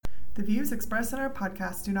The views expressed in our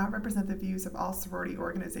podcast do not represent the views of all sorority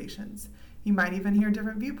organizations. You might even hear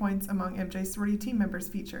different viewpoints among MJ sorority team members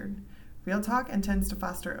featured. Real Talk intends to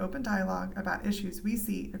foster open dialogue about issues we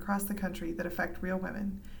see across the country that affect real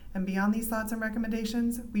women. And beyond these thoughts and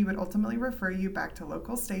recommendations, we would ultimately refer you back to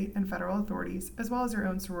local, state, and federal authorities, as well as your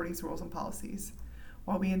own sorority's rules and policies.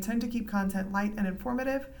 While we intend to keep content light and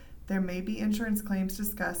informative, there may be insurance claims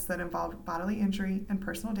discussed that involve bodily injury and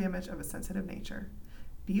personal damage of a sensitive nature.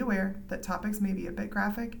 Be aware that topics may be a bit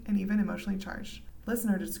graphic and even emotionally charged.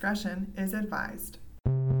 Listener discretion is advised.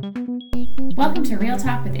 Welcome to Real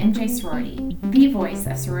Talk with MJ Sorority, the voice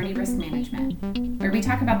of sorority risk management, where we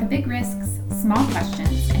talk about the big risks, small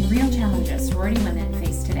questions, and real challenges sorority women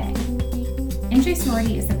face today. MJ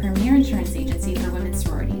Sorority is the premier insurance agency for women's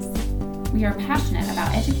sororities. We are passionate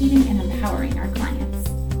about educating and empowering our clients.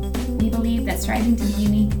 We believe that striving to be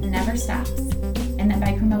unique never stops, and that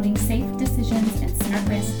by promoting safe decisions and smart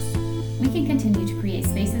risks, we can continue to create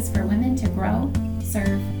spaces for women to grow,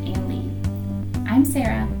 serve, and lead. I'm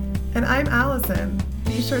Sarah. And I'm Allison.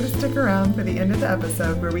 Be sure to stick around for the end of the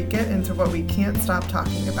episode where we get into what we can't stop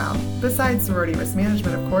talking about, besides sorority risk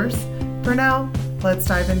management, of course. For now, let's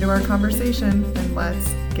dive into our conversation and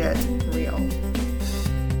let's get real.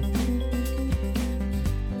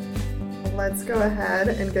 Let's go ahead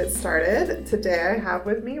and get started. Today I have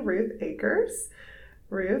with me Ruth Akers.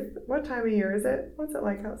 Ruth, what time of year is it? What's it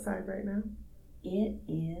like outside right now? It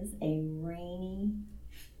is a rainy,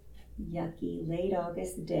 yucky, late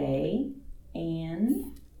August day,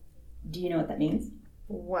 and do you know what that means?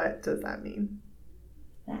 What does that mean?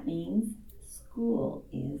 That means school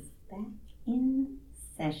is back in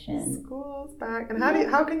session. School's back. And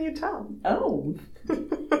how can you tell? Oh,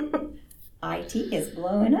 IT is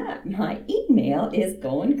blowing up. My email is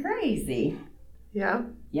going crazy. Yeah?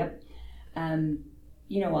 Yep.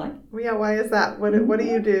 You know why? Well, yeah, why is that? What do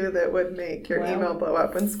you do that would make your email blow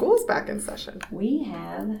up when school's back in session? We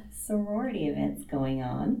have sorority events going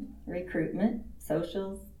on, recruitment,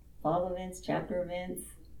 socials, fall events, chapter events,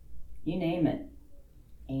 you name it.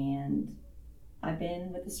 And I've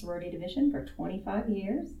been with the sorority division for 25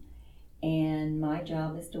 years, and my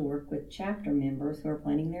job is to work with chapter members who are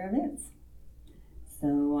planning their events.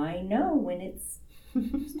 So I know when it's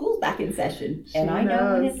school's back in session, and I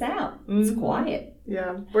know when it's out. Mm-hmm. It's quiet.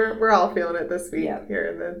 Yeah, we're all feeling it this week here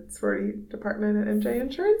in the sorority department at MJ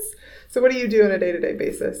Insurance. So what do you do on a day-to-day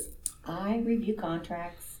basis? I review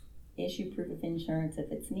contracts, issue proof of insurance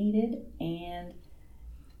if it's needed, and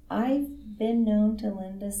I've been known to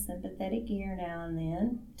lend a sympathetic ear now and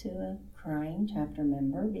then to a crying chapter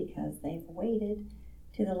member because they've waited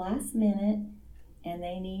to the last minute and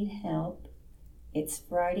they need help. It's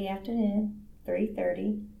Friday afternoon,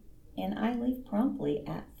 3:30, and I leave promptly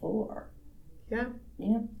at 4. Yeah.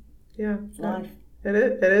 Yep. Yeah. It's life.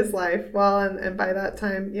 It is life. Well, and by that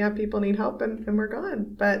time, people need help and we're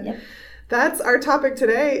gone. But that's our topic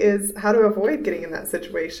today, is how to avoid getting in that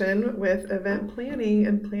situation with event planning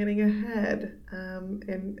and planning ahead.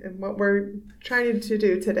 And what we're trying to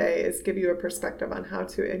do today is give you a perspective on how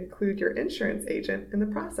to include your insurance agent in the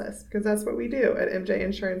process, because that's what we do at MJ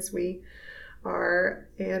Insurance. We are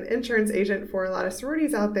an insurance agent for a lot of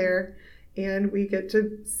sororities out there, and we get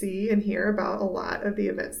to see and hear about a lot of the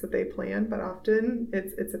events that they plan, but often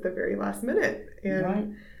it's at the very last minute.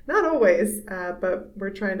 And not always, but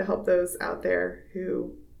we're trying to help those out there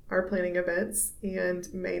who are planning events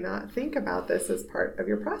and may not think about this as part of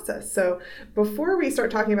your process. So before we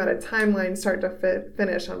start talking about a timeline, start to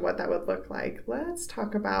finish on what that would look like, let's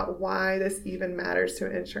talk about why this even matters to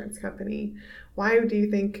an insurance company. Why do you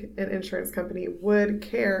think an insurance company would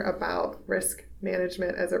care about risk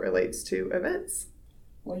management as it relates to events?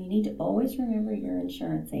 Well, you need to always remember your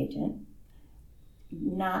insurance agent.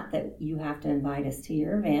 Not that you have to invite us to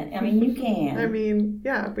your event. I mean, you can. I mean,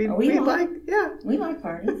 we like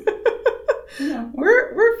parties.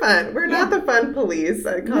 We're fun. We're not the fun police,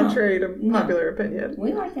 contrary to popular opinion.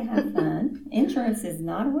 We like to have fun. Insurance is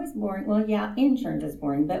not always boring. Well, insurance is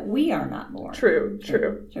boring, but we are not boring. True.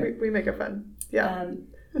 We make it fun. Yeah.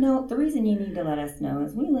 No, the reason you need to let us know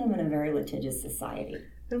is we live in a very litigious society.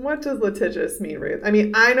 And what does litigious mean, Ruth? I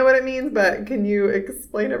mean, I know what it means, but can you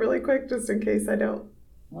explain it really quick, just in case I don't?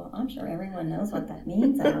 Well, I'm sure everyone knows what that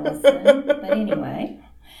means, Allison. But anyway,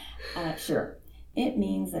 sure. It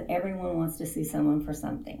means that everyone wants to sue someone for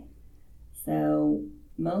something. So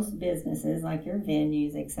most businesses, like your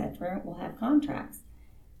venues, etc., will have contracts.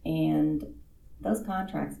 And those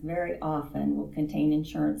contracts very often will contain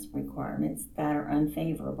insurance requirements that are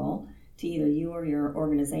unfavorable to either you or your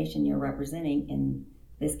organization you're representing. In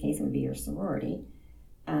this case, it would be your sorority.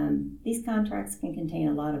 These contracts can contain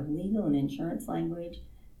a lot of legal and insurance language,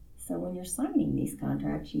 So when you're signing these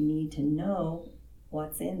contracts, you need to know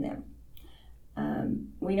what's in them.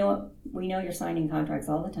 We know you're signing contracts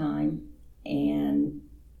all the time, and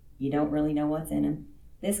you don't really know what's in them.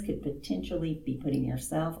 This could potentially be putting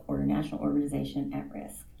yourself or your national organization at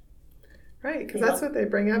risk. Right, because that's what they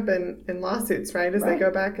bring up in lawsuits, right? Is they go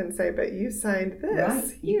back and say, but you signed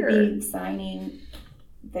this here. You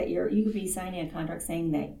could be signing a contract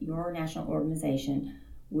saying that your national organization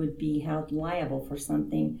would be held liable for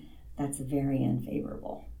something that's very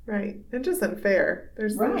unfavorable. Right, and just unfair.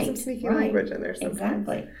 There's some sneaky language in there sometimes.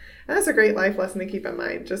 Exactly. And that's a great life lesson to keep in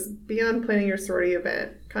mind. Just beyond planning your sorority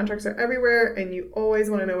event, contracts are everywhere, and you always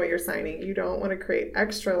want to know what you're signing. You don't want to create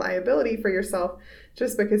extra liability for yourself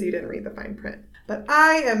just because you didn't read the fine print. But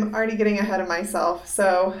I am already getting ahead of myself,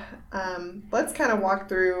 so let's kind of walk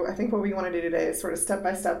through. I think what we want to do today is sort of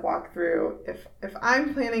step-by-step walk through. If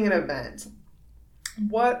I'm planning an event,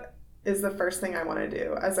 what is the first thing I want to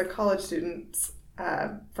do as a college student?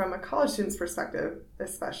 From a college student's perspective,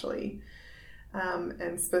 especially,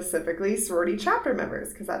 and specifically sorority chapter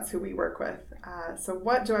members, because that's who we work with. So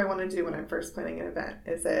what do I want to do when I'm first planning an event?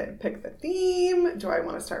 Is it pick the theme? Do I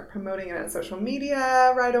want to start promoting it on social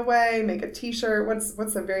media right away? Make a t-shirt?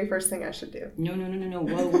 What's the very first thing I should do? No.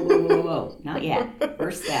 Whoa. Not yet.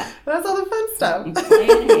 First step. That's all the fun stuff. No.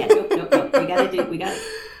 We got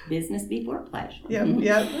business before pleasure.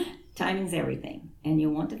 Yep. Timing's everything. And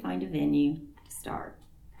you'll want to find a venue to start.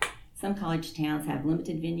 Some college towns have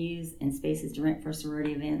limited venues and spaces to rent for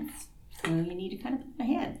sorority events. So you need to kind of plan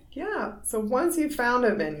ahead. Yeah. So once you've found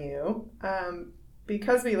a venue,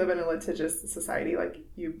 because we live in a litigious society, like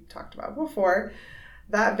you talked about before,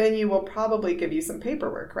 that venue will probably give you some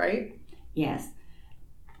paperwork, right? Yes.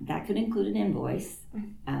 That could include an invoice,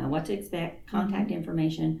 what to expect, contact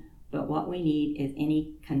information, but what we need is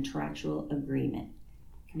any contractual agreement.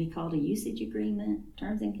 It can be called a usage agreement,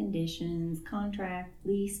 terms and conditions, contract,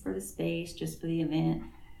 lease for the space, just for the event.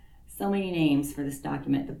 So many names for this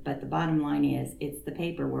document, but the bottom line is it's the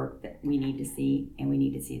paperwork that we need to see, and we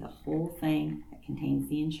need to see the whole thing that contains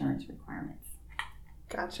the insurance requirements.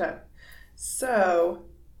 Gotcha. So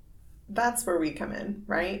that's where we come in,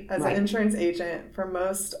 right? As an insurance agent for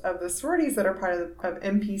most of the sororities that are part of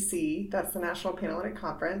NPC, that's the National Panhellenic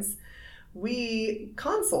Conference, we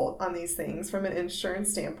consult on these things from an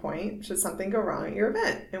insurance standpoint should something go wrong at your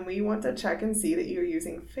event. And we want to check and see that you're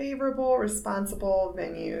using favorable, responsible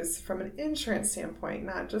venues from an insurance standpoint,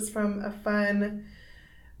 not just from a fun,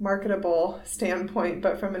 marketable standpoint,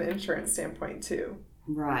 but from an insurance standpoint too.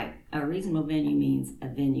 Right. A reasonable venue means a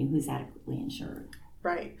venue who's adequately insured.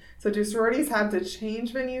 Right. So do sororities have to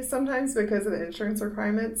change venues sometimes because of the insurance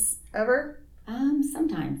requirements ever?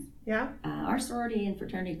 Sometimes. Yeah. Our sorority and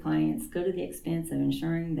fraternity clients go to the expense of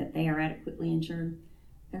ensuring that they are adequately insured.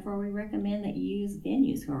 Therefore, we recommend that you use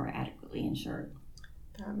venues who are adequately insured.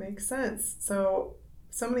 That makes sense. So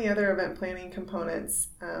many other event planning components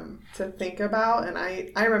to think about. And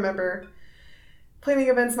I remember planning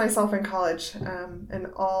events myself in college and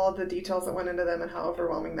all the details that went into them and how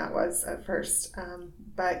overwhelming that was at first.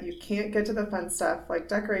 But you can't get to the fun stuff like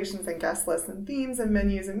decorations and guest lists and themes and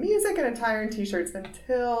menus and music and attire and t-shirts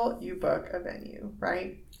until you book a venue,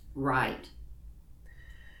 right? Right.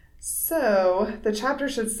 So the chapter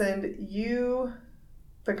should send you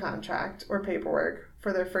the contract or paperwork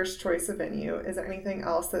for their first choice of venue. Is there anything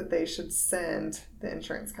else that they should send the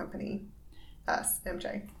insurance company, us,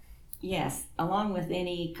 MJ? Yes, along with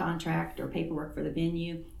any contract or paperwork for the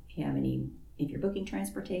venue, if you're booking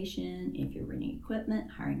transportation, if you're renting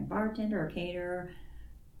equipment, hiring a bartender or caterer,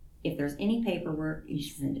 if there's any paperwork, you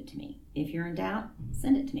should send it to me. If you're in doubt,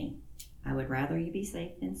 send it to me. I would rather you be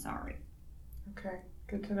safe than sorry. Okay,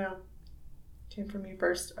 good to know. Came from you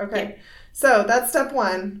first. Okay, So that's step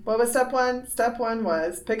one. What was step one? Step one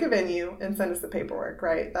was pick a venue and send us the paperwork,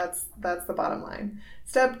 right? That's the bottom line.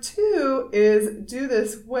 Step two is do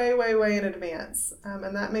this way, way, way in advance.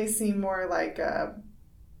 And that may seem more like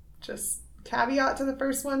just caveat to the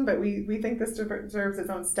first one, but we think this deserves its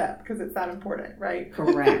own step because it's that important, right?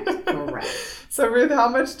 Correct. So Ruth, how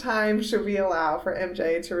much time should we allow for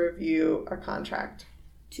MJ to review a contract?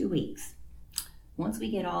 2 weeks. Once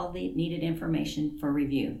we get all the needed information for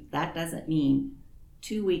review, that doesn't mean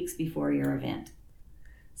 2 weeks before your event.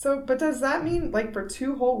 So, but does that mean like for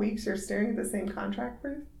 2 whole weeks you're staring at the same contract,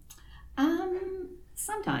 Ruth?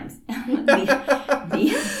 Sometimes.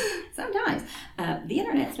 Sometimes. The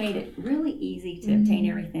internet's made it really easy to obtain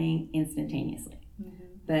everything instantaneously.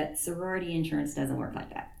 But sorority insurance doesn't work like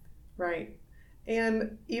that. Right.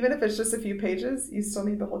 And even if it's just a few pages, you still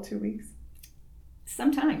need the whole 2 weeks?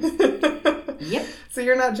 Sometimes. Yep. So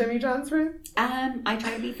you're not Jimmy John's, Ruth? I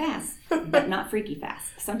try to be fast, but not freaky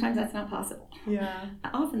fast. Sometimes that's not possible. Yeah.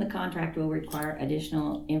 Often the contract will require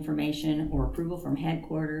additional information or approval from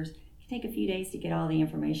headquarters. It can take a few days to get all the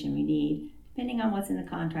information we need, depending on what's in the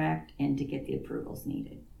contract and to get the approvals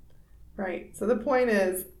needed. Right. So the point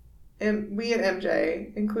is, we at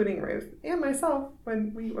MJ, including Ruth and myself,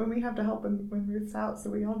 when we have to help when Ruth's out, so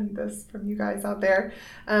we all need this from you guys out there,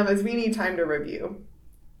 is we need time to review.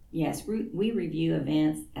 Yes, we review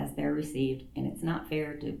events as they're received, and it's not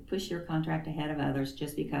fair to push your contract ahead of others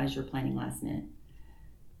just because you're planning last minute.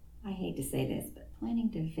 I hate to say this, but planning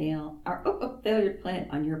to fail or failure to plan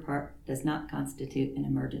on your part does not constitute an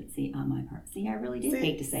emergency on my part. See, I really did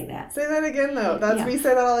hate to say that. Say that again, though. We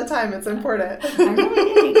say that all the time. It's important. I really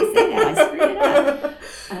did hate to say that. I screwed it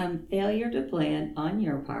up. Failure to plan on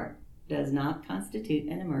your part does not constitute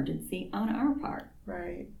an emergency on our part.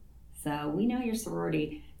 Right. So we know your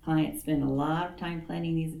sorority clients spend a lot of time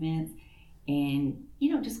planning these events, and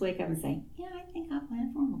you don't just wake up and say, yeah, I think I'll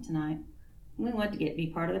plan formal tonight. We want to be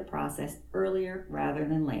part of the process earlier rather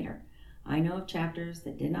than later. I know of chapters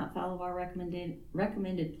that did not follow our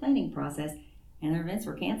recommended planning process, and their events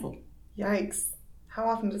were canceled. Yikes. How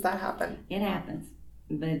often does that happen? It happens,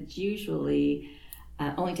 but usually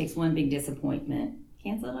only takes one big disappointment,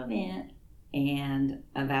 canceled event, and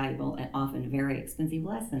a valuable and often very expensive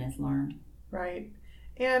lesson is learned. Right.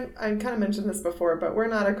 And I kind of mentioned this before, but we're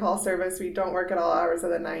not a call service. We don't work at all hours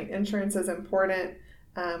of the night. Insurance is important,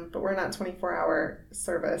 but we're not 24-hour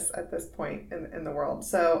service at this point in the world.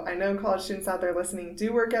 So I know college students out there listening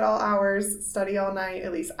do work at all hours, study all night.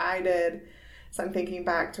 At least I did. So I'm thinking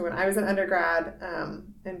back to when I was an undergrad,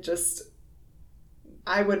 and just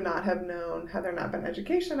I would not have known, had there not been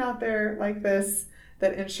education out there like this,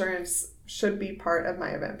 that insurance should be part of my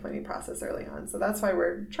event planning process early on. So that's why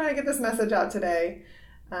we're trying to get this message out today.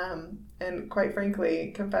 And quite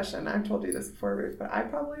frankly, confession, I've told you this before, Ruth, but I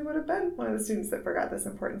probably would have been one of the students that forgot this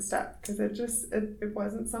important step because it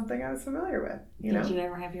wasn't something I was familiar with. Did you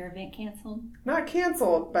ever have your event canceled? Not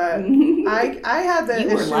canceled, but I had the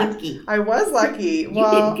You were lucky. I was lucky. You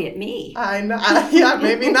didn't get me. I know. Yeah,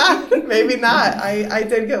 maybe not. Maybe not. I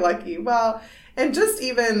did get lucky. Well, and just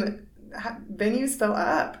even venues fill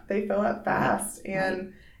up. They fill up fast. Right.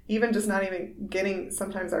 And even just not even getting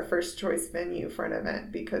sometimes our first choice venue for an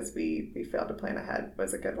event because we failed to plan ahead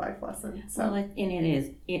was a good life lesson. So. Well,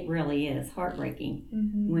 it really is heartbreaking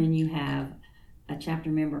when you have a chapter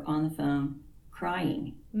member on the phone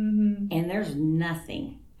crying and there's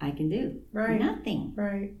nothing I can do. Right. Nothing.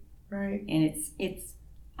 Right. And it's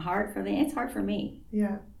hard for them. It's hard for me.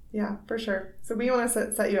 Yeah, for sure. So we want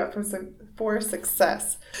to set you up for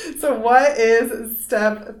success. So what is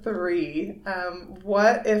step 3?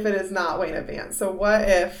 What if it is not way in advance? So what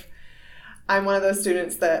if I'm one of those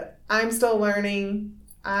students that I'm still learning,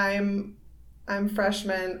 I'm a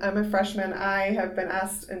freshman, I have been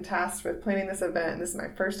asked and tasked with planning this event, and this is my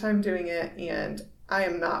first time doing it, and I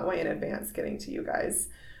am not way in advance getting to you guys.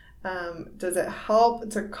 Does it help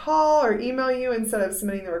to call or email you instead of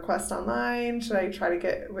submitting the request online? Should I try to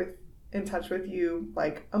get in touch with you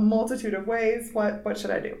like a multitude of ways? What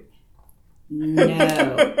should I do?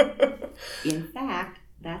 No. In fact,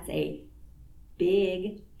 that's a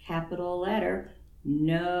big capital letter.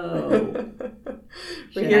 No.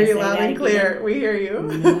 We hear you loud and clear. We hear you.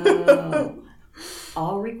 No.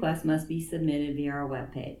 All requests must be submitted via our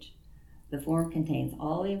webpage. The form contains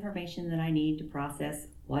all the information that I need to process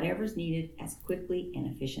whatever's needed as quickly and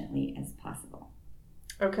efficiently as possible.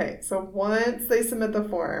 Okay, so once they submit the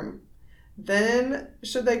form, then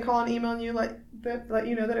should they call and email you let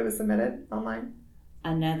you know that it was submitted online?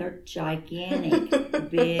 Another gigantic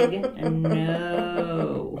big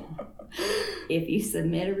no. If you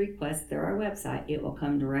submit a request through our website, it will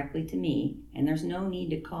come directly to me, and there's no need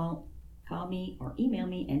to call me or email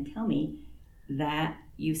me and tell me that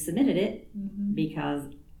you submitted it because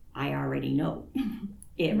I already know.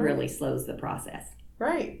 It really slows the process.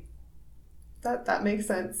 Right. That makes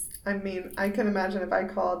sense. I mean, I can imagine if I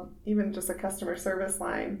called even just a customer service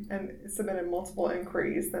line and submitted multiple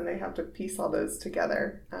inquiries, then they have to piece all those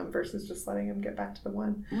together versus just letting them get back to the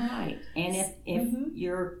one. Right. And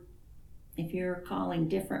if you're calling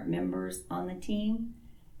different members on the team,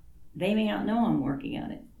 they may not know I'm working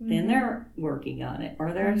on it. Then they're working on it,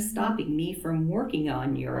 or they're stopping me from working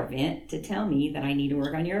on your event to tell me that I need to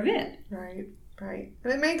work on your event. Right.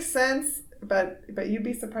 And it makes sense, but you'd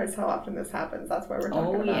be surprised how often this happens. That's why we're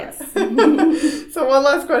talking about it. So one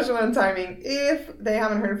last question on timing. If they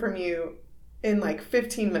haven't heard from you in like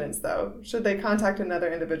 15 minutes, though, should they contact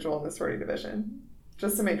another individual in the sorority division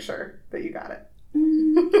just to make sure that you got it?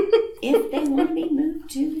 If they want to be moved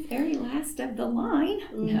to the very last of the line,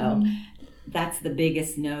 no. That's the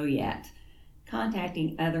biggest no yet.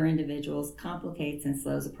 Contacting other individuals complicates and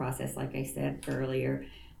slows the process, like I said earlier.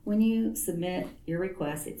 When you submit your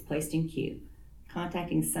request, it's placed in queue.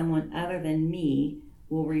 Contacting someone other than me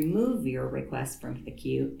will remove your request from the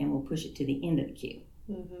queue and will push it to the end of the queue.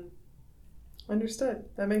 Mm-hmm. Understood.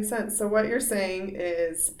 That makes sense. So what you're saying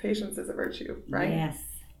is patience is a virtue, right?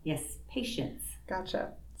 Yes, patience.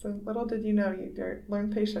 Gotcha. So little did you know you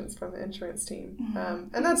learned patience from the insurance team.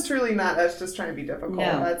 And that's truly not us just trying to be difficult.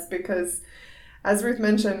 No. That's because, as Ruth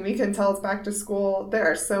mentioned, we can tell it's back to school. There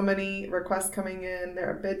are so many requests coming in. There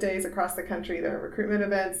are bid days across the country. There are recruitment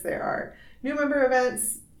events. There are new member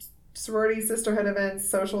events, sorority, sisterhood events,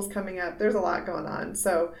 socials coming up. There's a lot going on.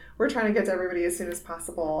 So we're trying to get to everybody as soon as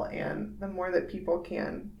possible. And the more that people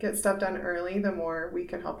can get stuff done early, the more we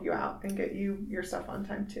can help you out and get you your stuff on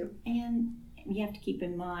time too. And you have to keep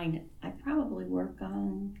in mind, I probably work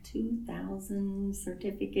on 2,000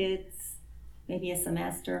 certificates, maybe a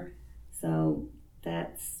semester. So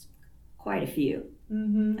that's quite a few.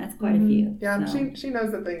 Mm-hmm. That's quite a few. Yeah, so. she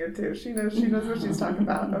knows a thing or two. She knows what she's talking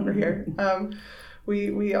about over here.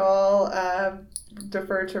 We all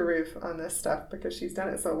defer to Ruth on this stuff because she's done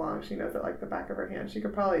it so long. She knows it like the back of her hand. She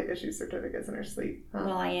could probably issue certificates in her sleep. Huh?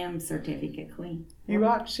 Well, I am certificate queen. You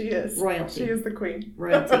are. She is. Royalty. She is the queen.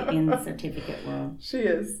 Royalty in the certificate world. She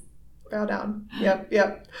is. Bow down.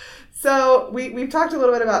 Yep. So we've talked a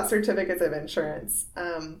little bit about certificates of insurance.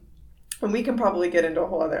 And we can probably get into a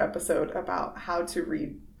whole other episode about how to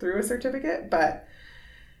read through a certificate, but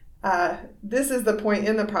this is the point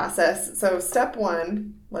in the process. So step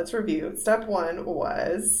one, let's review. Step one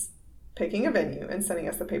was picking a venue and sending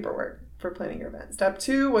us the paperwork for planning your event. Step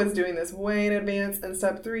two was doing this way in advance. And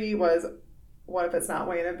step three was, what if it's not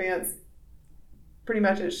way in advance? Pretty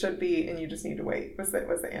much it should be, and you just need to wait was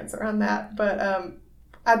the answer on that. But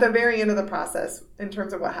at the very end of the process, in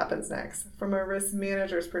terms of what happens next, from a risk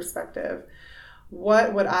manager's perspective,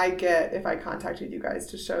 what would I get if I contacted you guys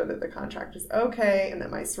to show that the contract is okay and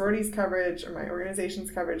that my sorority's coverage or my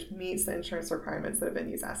organization's coverage meets the insurance requirements that a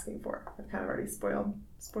venue's asking for? I've kind of already spoiled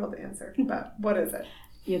the answer, but what is it?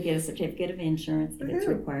 You'll get a certificate of insurance if it's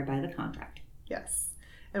required by the contract. Yes.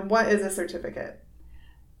 And what is a certificate?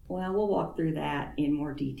 Well, we'll walk through that in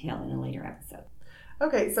more detail in a later episode.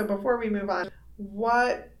 Okay, so before we move on,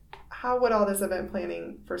 how would all this event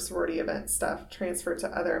planning for sorority event stuff transfer to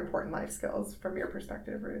other important life skills from your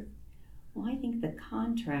perspective, Ruth? Well, I think the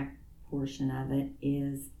contract portion of it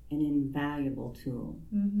is an invaluable tool.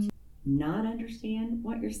 Mm-hmm. To not understand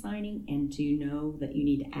what you're signing and to know that you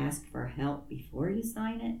need to ask for help before you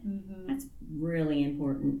sign it, mm-hmm. That's really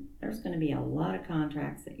important. There's going to be a lot of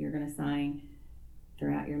contracts that you're going to sign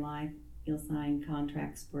throughout your life. You'll sign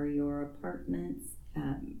contracts for your apartments,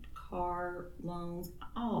 car loans,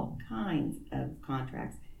 all kinds of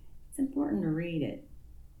contracts. It's important to read it,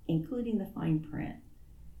 including the fine print.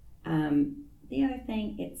 The other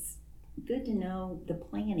thing, it's good to know the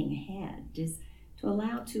planning ahead, just to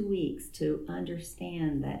allow 2 weeks to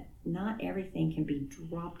understand that not everything can be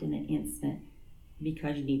dropped in an instant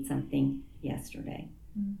because you need something yesterday.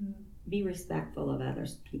 Mm-hmm. Be respectful of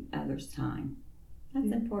others' time.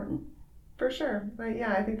 That's important. For sure. But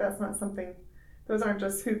yeah, I think that's not something, those aren't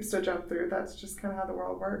just hoops to jump through. That's just kind of how the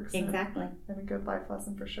world works. Exactly. And a good life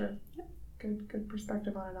lesson for sure. Yep. Good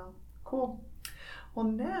perspective on it all. Cool. Well,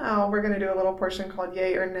 now we're going to do a little portion called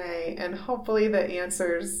Yay or Nay, and hopefully the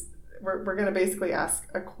answers, we're going to basically ask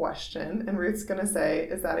a question, and Ruth's going to say,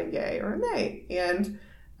 is that a yay or a nay? And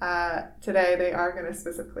today they are going to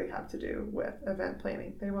specifically have to do with event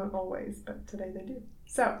planning. They won't always, but today they do.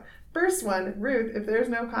 So, first one, Ruth, if there's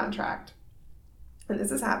no contract, and this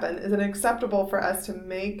has happened, is it acceptable for us to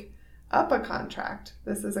make up a contract?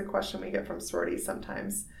 This is a question we get from sororities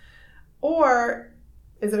sometimes. Or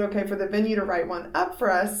is it okay for the venue to write one up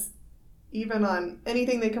for us, even on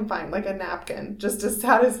anything they can find, like a napkin, just to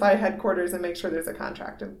satisfy headquarters and make sure there's a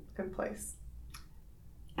contract in place?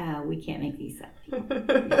 We can't make these up.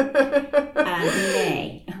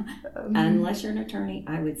 Nay. Unless you're an attorney,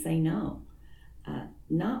 I would say no.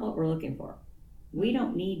 Not what we're looking for. We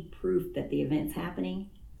don't need proof that the event's happening.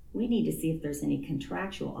 We need to see if there's any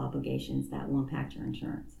contractual obligations that will impact your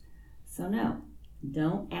insurance. So no,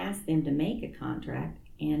 don't ask them to make a contract,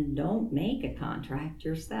 and don't make a contract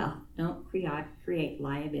yourself. Don't create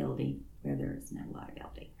liability where there is no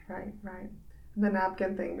liability. Right. And the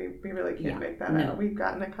napkin thing, we really can't make that up. We've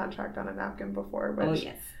gotten a contract on a napkin before, which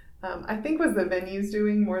yes. I think was the venues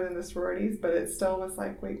doing more than the sororities, but it still was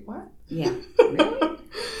like, wait, what? Yeah, really?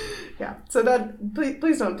 Yeah, so that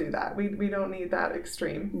please don't do that. We don't need that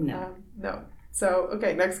extreme. No. No. So,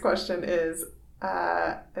 okay, next question is,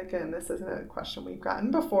 again, this isn't a question we've gotten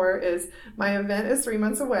before, is my event is 3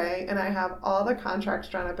 months away and I have all the contracts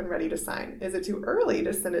drawn up and ready to sign. Is it too early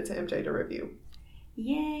to send it to MJ to review?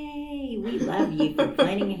 Yay! We love you for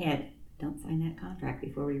planning ahead. Don't sign that contract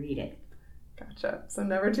before we read it. Gotcha. So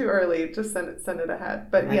never too early, just send it ahead.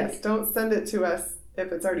 But right. Yes, don't send it to us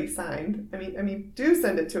if it's already signed. I mean, do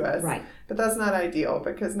send it to us. Right. But that's not ideal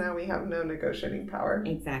because now we have no negotiating power.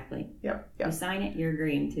 Exactly. Yep. You sign it, you're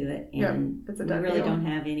agreeing to it, and it's a we really don't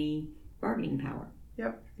have any bargaining power.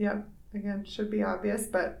 Yep. Again, should be obvious,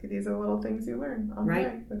 but these are little things you learn on the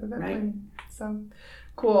way with event planning. So,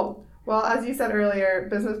 cool. Well, as you said earlier,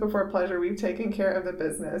 business before pleasure, we've taken care of the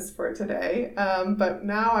business for today. But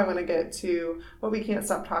now I want to get to what we can't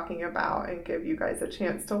stop talking about and give you guys a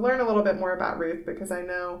chance to learn a little bit more about Ruth, because I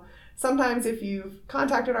know sometimes if you've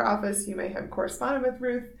contacted our office, you may have corresponded with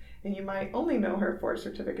Ruth and you might only know her for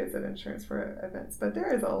certificates of insurance for events. But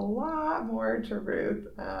there is a lot more to Ruth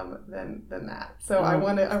than that. So I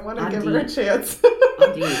want to give her a chance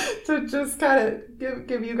to just kind of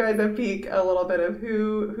give you guys a peek, a little bit of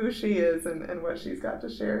who she is and what she's got to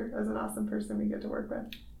share as an awesome person we get to work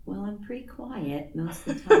with. Well, I'm pretty quiet most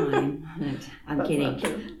of the time. I'm That's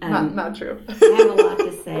kidding. Not true. Not true. I have a lot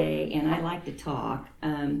to say, and I like to talk.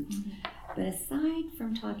 But aside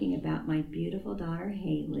from talking about my beautiful daughter,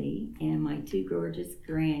 Haley, and my two gorgeous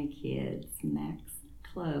grandkids, Max,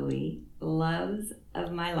 Chloe, loves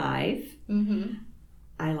of my life,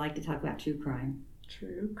 I like to talk about true crime.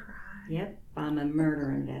 True crime. Yep. I'm a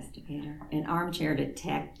murder investigator, an armchair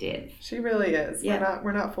detective. She really is. Yep.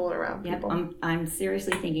 We're not fooling around people. Yep. I'm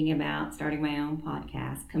seriously thinking about starting my own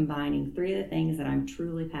podcast, combining 3 of the things that I'm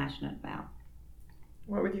truly passionate about.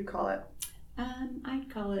 What would you call it? I'd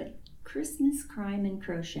call it Christmas Crime and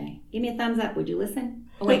Crochet. Give me a thumbs up. Would you listen?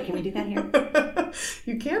 Oh, wait, can we do that here?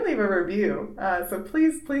 You can leave a review. So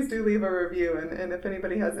please do leave a review. And if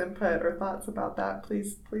anybody has input or thoughts about that,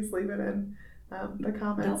 please leave it in the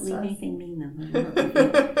comments. Don't leave anything mean,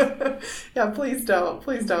 though. Yeah, please don't.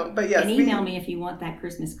 But yes. And email me if you want that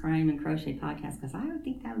Christmas Crime and Crochet podcast, because I would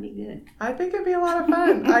think that would be good. I think it'd be a lot of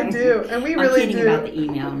fun. I do. And we really do. I'm kidding about the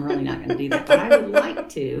email. I'm really not going to do that, but I would like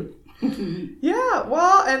to. Yeah,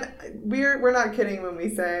 well, and we're not kidding when we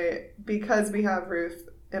say, because we have Ruth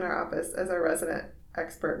in our office as our resident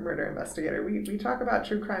expert murder investigator, we talk about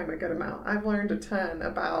true crime a good amount. I've learned a ton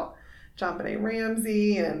about JonBenét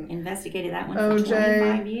Ramsey and investigated that one OJ. For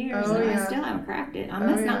 25 years. Oh, yeah. I still haven't cracked it. I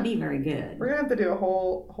must not be very good. We're gonna have to do a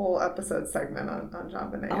whole episode segment on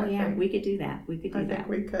JonBenét. Oh yeah, we could do that. I think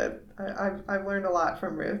we could. I've learned a lot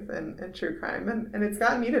from Ruth and true crime, and it's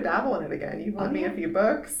gotten me to dabble in it again. You've lent me a few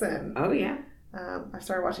books, and I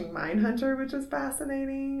started watching Mindhunter, which is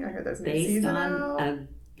fascinating. I heard there's a new season out.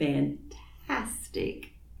 Based on a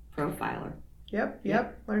fantastic profiler.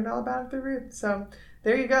 Yep. Learned all about it through Ruth. So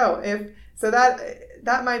there you go.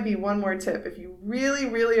 That might be one more tip. If you really,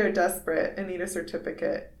 really are desperate and need a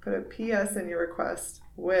certificate, put a PS in your request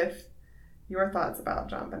with your thoughts about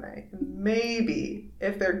JonBenét. Maybe,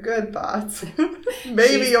 if they're good thoughts,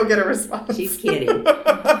 you'll get a response. She's kidding.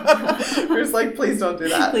 We're just like, please don't do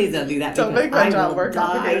that. Please don't do that. Don't make my job more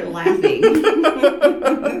complicated. Laughing.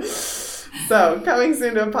 So, coming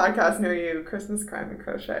soon to a podcast near you, Christmas Crime and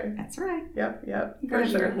Crochet. That's right. Yep. Grab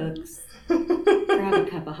your hooks. Grab a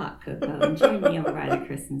cup of hot cocoa and join me over by the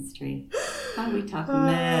Christmas tree while we talk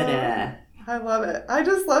meta. I love it. I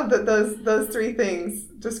just love that those 3 things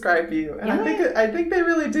describe you, and I think they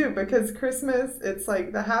really do, because Christmas, it's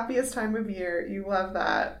like the happiest time of year. You love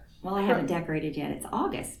that. Well, I haven't decorated yet. It's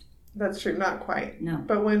August. That's true. Not quite. No.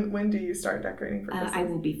 But when do you start decorating for Christmas? I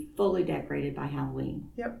will be fully decorated by Halloween.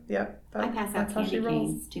 Yep. I pass out candy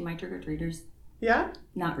canes to my trick-or-treaters. Yeah?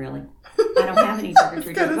 Not really. I don't have any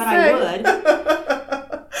trick-or-treaters, but I would.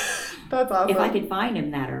 That's awesome. If I could find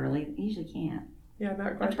them that early. I usually can't. Yeah,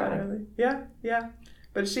 not quite that early. Yeah.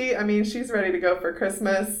 But she's ready to go for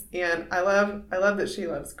Christmas, and I love that she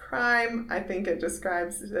loves crime. I think it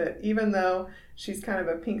describes that even though she's kind of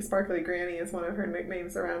a pink sparkly granny is one of her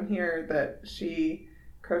nicknames around here, that she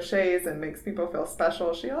crochets and makes people feel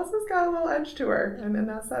special. She also's got a little edge to her, and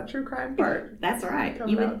that's that true crime part. That's right.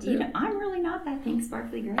 I'm really not that pink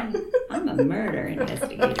sparkly granny. I'm a murder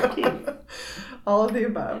investigator too. All of the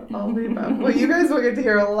above. Well, you guys will get to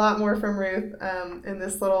hear a lot more from Ruth in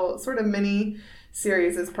this little sort of mini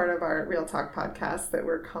series as part of our Real Talk podcast that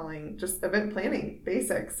we're calling just event planning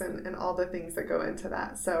basics and all the things that go into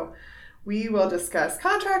that. So we will discuss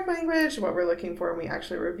contract language, what we're looking for when we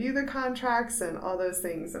actually review the contracts, and all those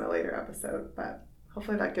things in a later episode. But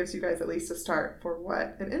hopefully that gives you guys at least a start for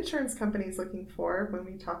what an insurance company is looking for when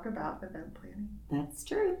we talk about event planning. That's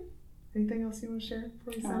true. Anything else you want to share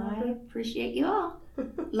before you sign off? I appreciate you all.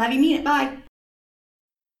 Love you, mean it. Bye.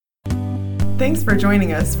 Thanks for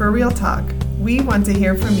joining us for Real Talk. We want to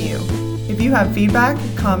hear from you. If you have feedback,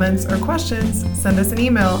 comments, or questions, send us an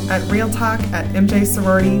email at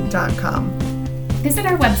realtalk@mjsorority.com. Visit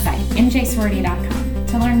our website, mjsorority.com,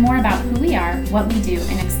 to learn more about who we are, what we do,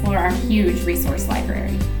 and explore our huge resource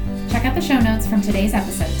library. Check out the show notes from today's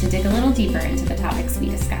episode to dig a little deeper into the topics we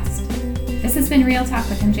discussed. This has been Real Talk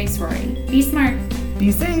with MJ Sorority. Be smart,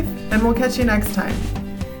 be safe, and we'll catch you next time.